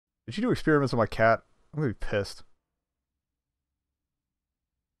Did you do experiments on my cat? I'm gonna be pissed.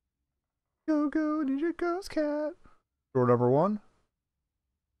 Go, go, ninja ghost cat. Drawer number 1.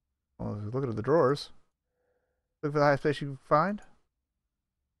 Well, look at the drawers. Look for the highest place you can find.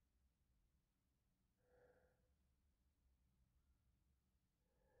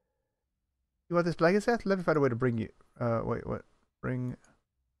 You want this blanket set? Let me find a way to bring you. Wait, what? Bring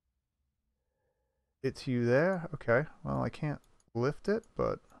it to you there? Okay. Well, I can't lift it,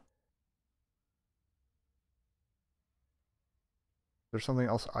 but. There's something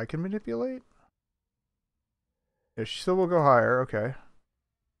else I can manipulate? Yeah, she still will go higher. Okay.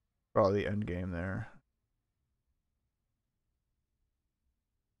 Probably the end game there.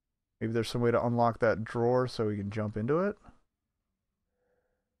 Maybe there's some way to unlock that drawer so we can jump into it.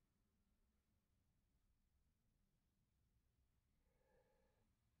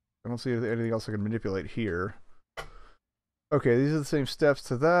 I don't see anything else I can manipulate here. Okay, these are the same steps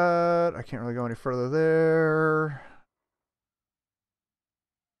to that. I can't really go any further there.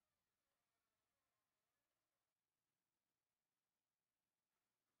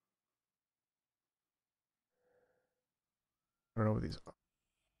 I don't know what these are.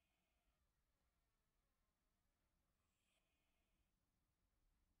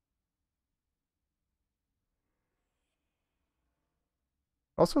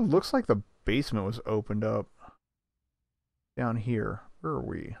 Also looks like the basement was opened up down here. Where are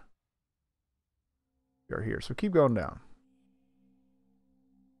we? We are here. So keep going down.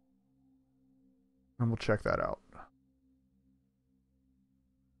 And we'll check that out.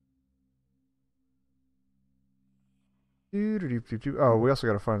 Oh, we also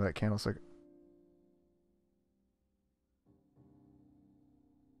got to find that candlestick.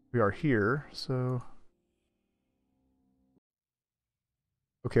 We are here, so...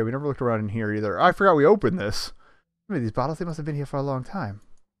 Okay, we never looked around in here either. I forgot we opened this. I mean, these bottles, they must have been here for a long time.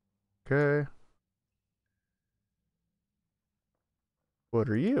 Okay. What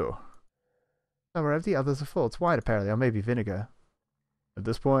are you? Some are empty, others are full. It's wine, apparently, or maybe vinegar. At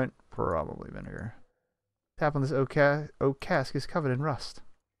this point, probably vinegar. Tap on this oak cask is covered in rust.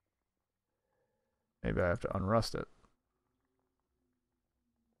 Maybe I have to unrust it.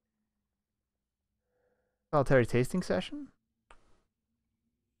 Solitary tasting session?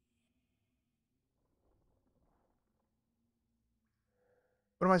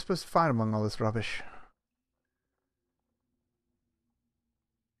 What am I supposed to find among all this rubbish?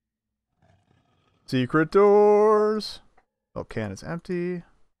 Secret doors! Milk can is empty.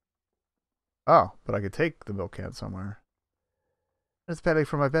 Oh, but I could take the milk can somewhere. It's paddock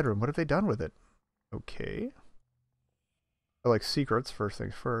from my bedroom. What have they done with it? Okay. I like secrets, first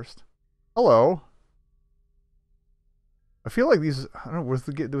things first. Hello! I feel like these... I don't know, was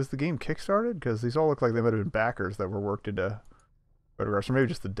the game kickstarted? Because these all look like they might have been backers that were worked into photographs, or maybe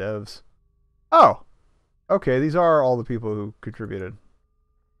just the devs. Oh! Okay, these are all the people who contributed.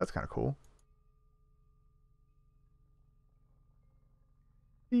 That's kind of cool.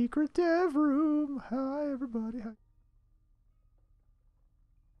 Secret dev room. Hi, everybody. Hi.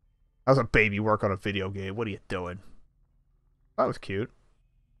 That was a baby work on a video game. What are you doing? That was cute.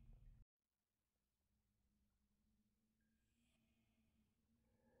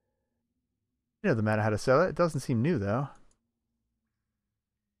 You know the matter how to sell it. It doesn't seem new, though.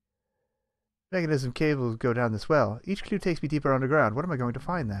 Mechanism cables go down this well. Each clue takes me deeper underground. What am I going to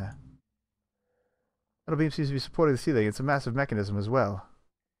find there? Metal beam seems to be supporting the ceiling. It's a massive mechanism as well.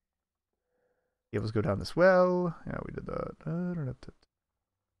 Cables go down this well. Yeah, we did that.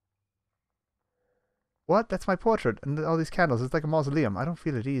 What? That's my portrait. And all these candles. It's like a mausoleum. I don't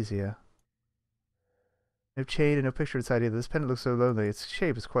feel at ease here. No chain and no picture inside either. This pendant looks so lonely. Its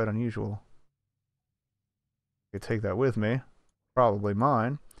shape is quite unusual. I could take that with me. Probably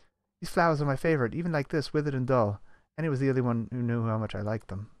mine. These flowers are my favorite, even like this, withered and dull. And he was the only one who knew how much I liked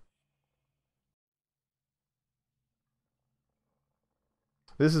them.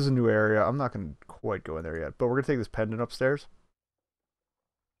 This is a new area. I'm not going to quite go in there yet, but we're going to take this pendant upstairs.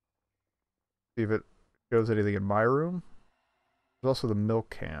 See if it shows anything in my room. There's also the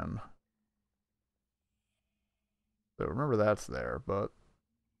milk can. So remember that's there, but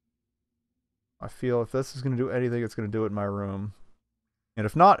I feel if this is going to do anything, it's going to do it in my room. And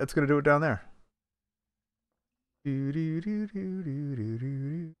if not, it's going to do it down there.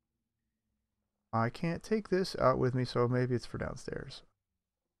 I can't take this out with me, so maybe it's for downstairs.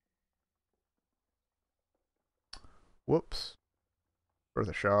 Whoops. Worth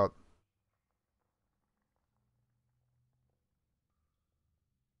a shot.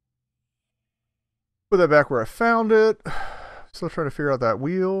 Put that back where I found it. Still trying to figure out that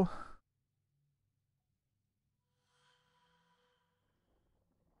wheel.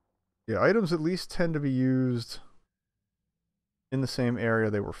 Yeah, items at least tend to be used in the same area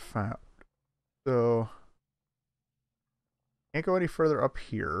they were found. So, can't go any further up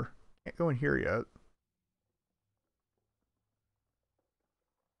here. Can't go in here yet.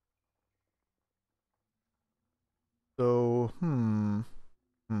 So,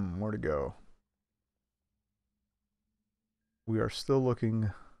 where to go? We are still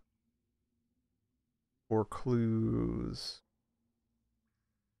looking for clues.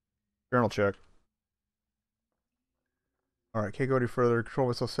 Journal check. Alright, can't go any further. Control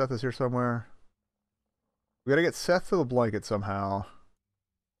myself. Seth is here somewhere. We gotta get Seth to the blanket somehow.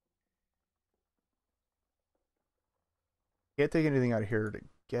 Can't take anything out of here to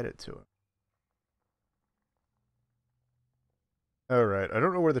get it to him. Alright, I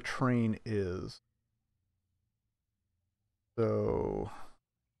don't know where the train is. So,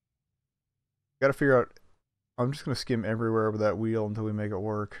 gotta figure out. I'm just gonna skim everywhere over that wheel until we make it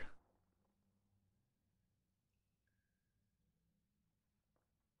work.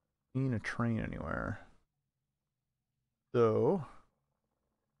 Seen a train anywhere. So,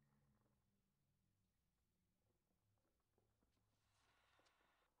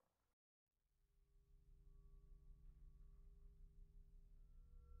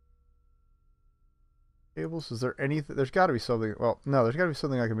 tables, is there anything? There's gotta be something. Well, no, there's gotta be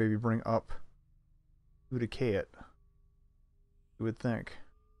something I can maybe bring up to decay it. You would think.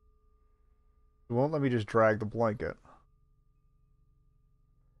 It won't let me just drag the blanket.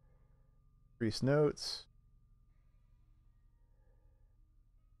 Increase notes.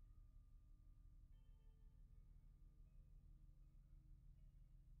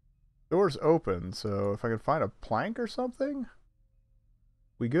 Door's open, so if I can find a plank or something,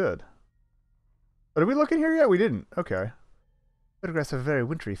 we good. Oh, did we look in here yet? We didn't. Okay. Photographs have a very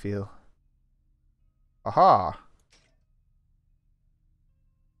wintry feel. Aha!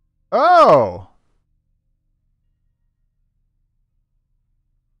 Oh!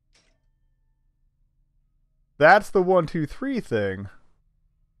 That's the 1, 2, 3 thing.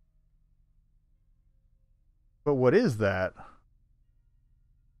 But what is that?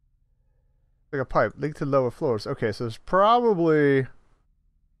 Like a pipe linked to lower floors. Okay, so there's probably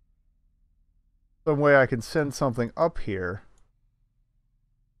some way I can send something up here.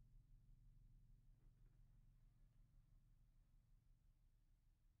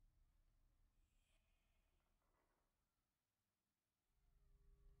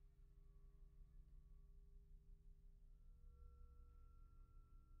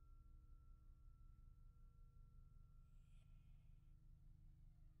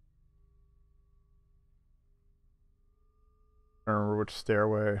 I don't remember which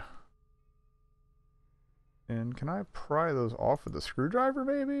stairway. And can I pry those off with a screwdriver,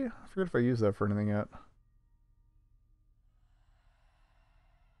 maybe? I forget if I used that for anything yet.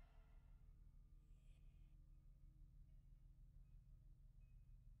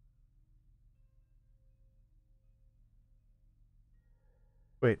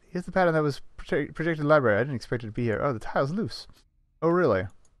 Wait, here's the pattern that was projected in the library. I didn't expect it to be here. Oh, the tile's loose. Oh, really?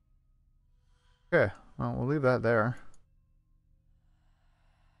 Okay, well, we'll leave that there.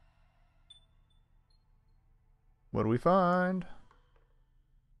 What do we find?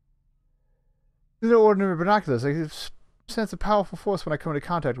 These are ordinary binoculars. I sense a powerful force when I come into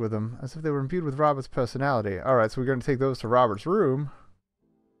contact with them, as if they were imbued with Robert's personality. Alright, so we're going to take those to Robert's room.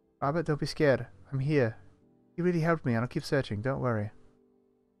 Robert, don't be scared. I'm here. You really helped me, and I'll keep searching. Don't worry.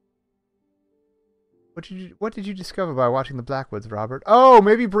 What did you discover by watching the Blackwoods, Robert? Oh,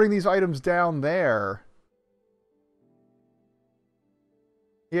 maybe bring these items down there.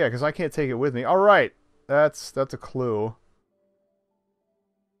 Yeah, because I can't take it with me. Alright. That's a clue.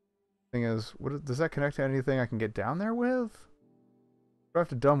 Thing is, does that connect to anything I can get down there with? Do I have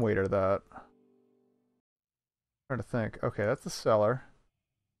to dumbwaiter that? I'm trying to think. Okay, that's the cellar.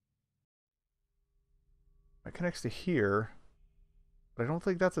 That connects to here. But I don't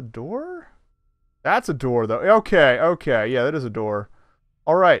think that's a door? That's a door, though. Okay, okay. Yeah, that is a door.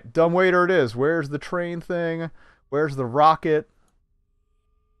 Alright, dumbwaiter it is. Where's the train thing? Where's the rocket?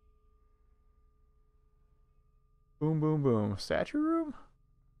 Boom, boom, boom. Statue room?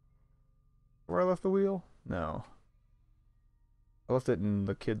 Where I left the wheel? No. I left it in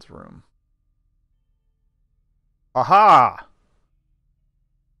the kids' room. Aha!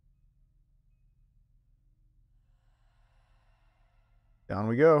 Down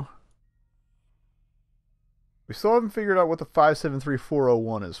we go. We still haven't figured out what the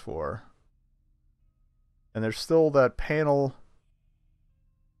 573401 is for. And there's still that panel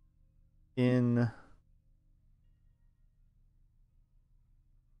in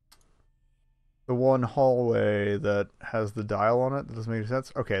the one hallway that has the dial on it. That doesn't make any sense.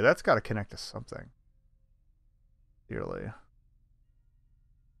 Okay, that's got to connect to something. Clearly.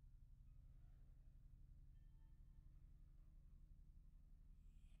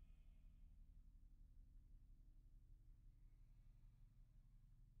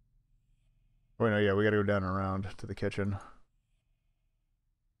 Wait, no, yeah, we gotta go down and around to the kitchen.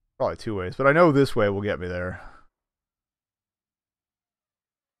 Probably 2 ways, but I know this way will get me there.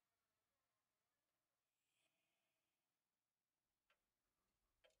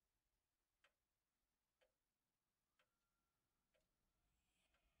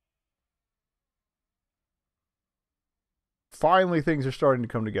 Finally, things are starting to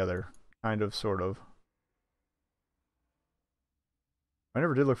come together. Kind of, sort of. I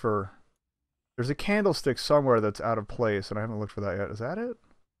never did look for... There's a candlestick somewhere that's out of place, and I haven't looked for that yet. Is that it?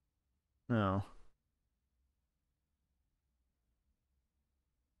 No.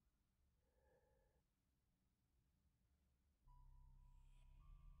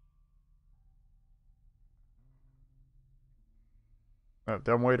 Oh,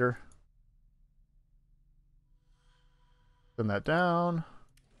 dumbwaiter. Send that down.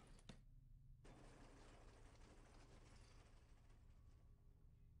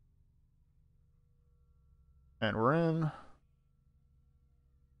 And we're in.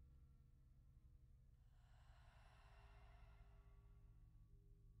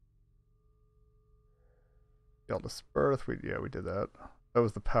 Eldest birth. Yeah, we did that. That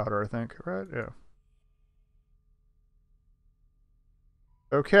was the powder, I think, right? Yeah.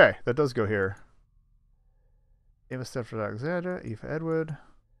 Okay, that does go here. Eva steps for Alexandra, E for Edward,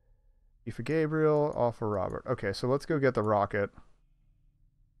 E for Gabriel, all for Robert. Okay, so let's go get the rocket.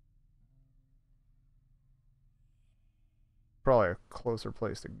 Probably a closer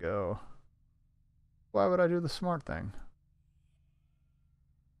place to go. Why would I do the smart thing?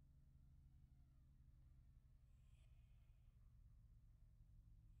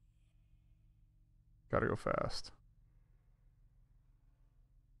 Gotta go fast.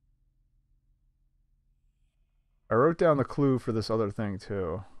 I wrote down the clue for this other thing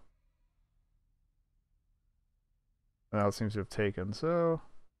too. Now it seems to have taken, so...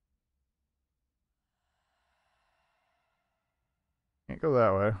 Can't go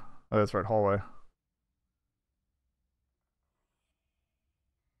that way. Oh, that's right, hallway.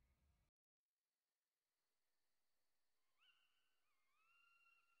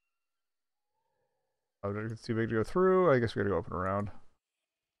 Oh, it's too big to go through. I guess we gotta go up and around.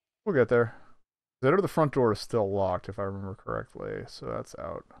 We'll get there. I know the front door is still locked, if I remember correctly, so that's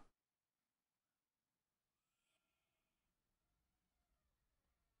out.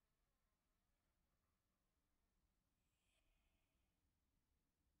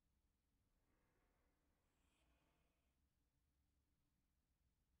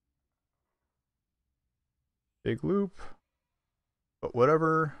 Big loop. But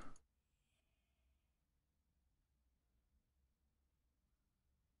whatever.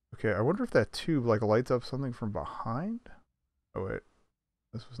 Okay, I wonder if that tube like lights up something from behind? Oh wait.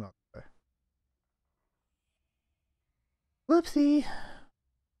 This was not the way. Whoopsie.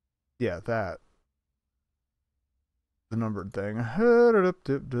 Yeah, that. The numbered thing.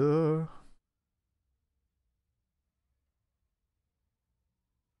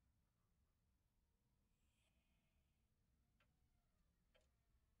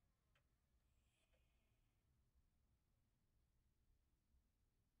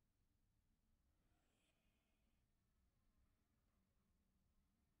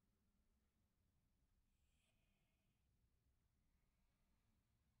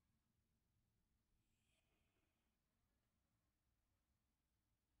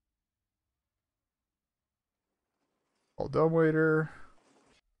 All dumbwaiter.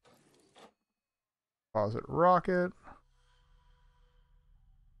 Deposit rocket.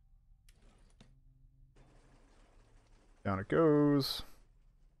 Down it goes.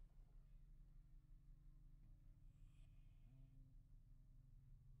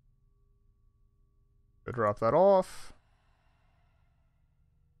 Go drop that off.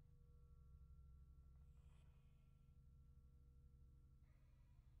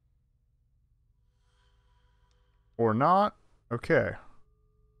 Or not. Okay.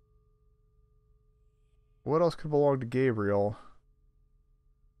 What else could belong to Gabriel?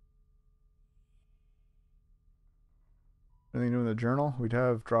 Anything new in the journal? We'd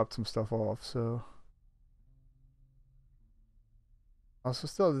have dropped some stuff off, so... Also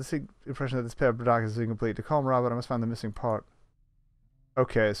still have the impression that this pair of documents is incomplete. To calm Robert, I must find the missing part.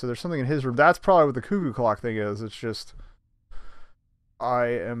 Okay, so there's something in his room. That's probably what the cuckoo clock thing is. It's just... I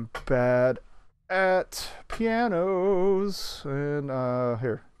am bad at pianos. And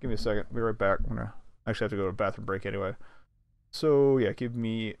here, give me a second. I'll be right back. I'm gonna actually have to go to a bathroom break anyway. So yeah, give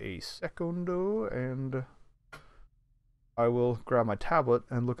me a secondo, and I will grab my tablet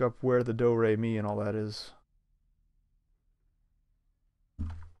and look up where the do re mi and all that is.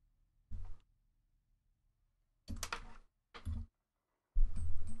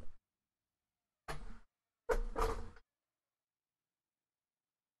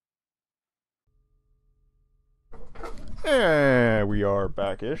 And we are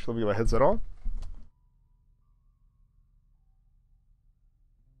back-ish. Let me get my headset on.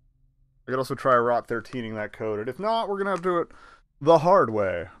 I could also try rot 13ing that code, and if not, we're gonna have to do it the hard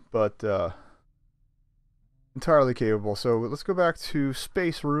way. But entirely capable. So let's go back to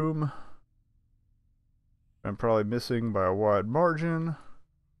space room. I'm probably missing by a wide margin.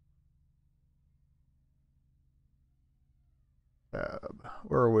 Tab.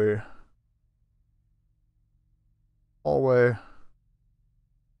 Where are we? Hallway.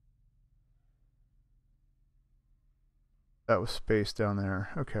 That was space down there.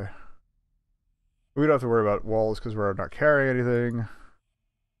 Okay. We don't have to worry about walls because we're not carrying anything.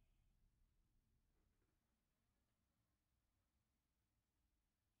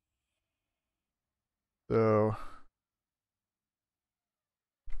 So,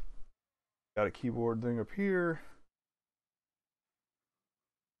 got a keyboard thing up here.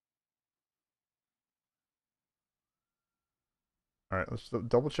 All right, let's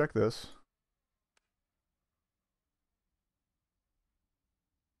double check this.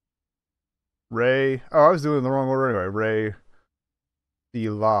 Ray. Oh, I was doing it in the wrong order anyway. Ray. The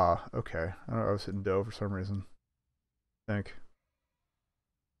La. Okay. I don't know. I was hitting Do for some reason. I think.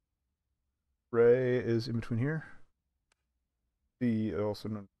 Ray is in between here. The also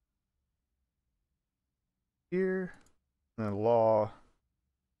known here. And then Law.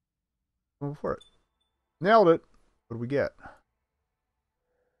 Go for it. Nailed it. What do we get?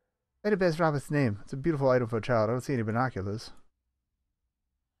 Database Robert's name. It's a beautiful item for a child. I don't see any binoculars.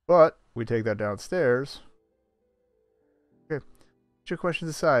 But we take that downstairs. Okay. Put your questions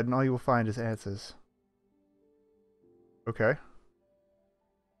aside, and all you will find is answers. Okay.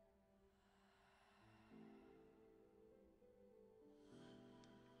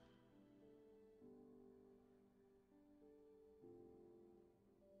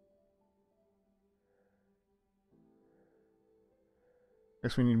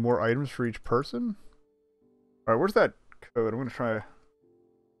 Guess we need more items for each person. All right, where's that code? I'm gonna try.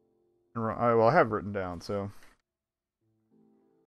 Well, I have it written down, so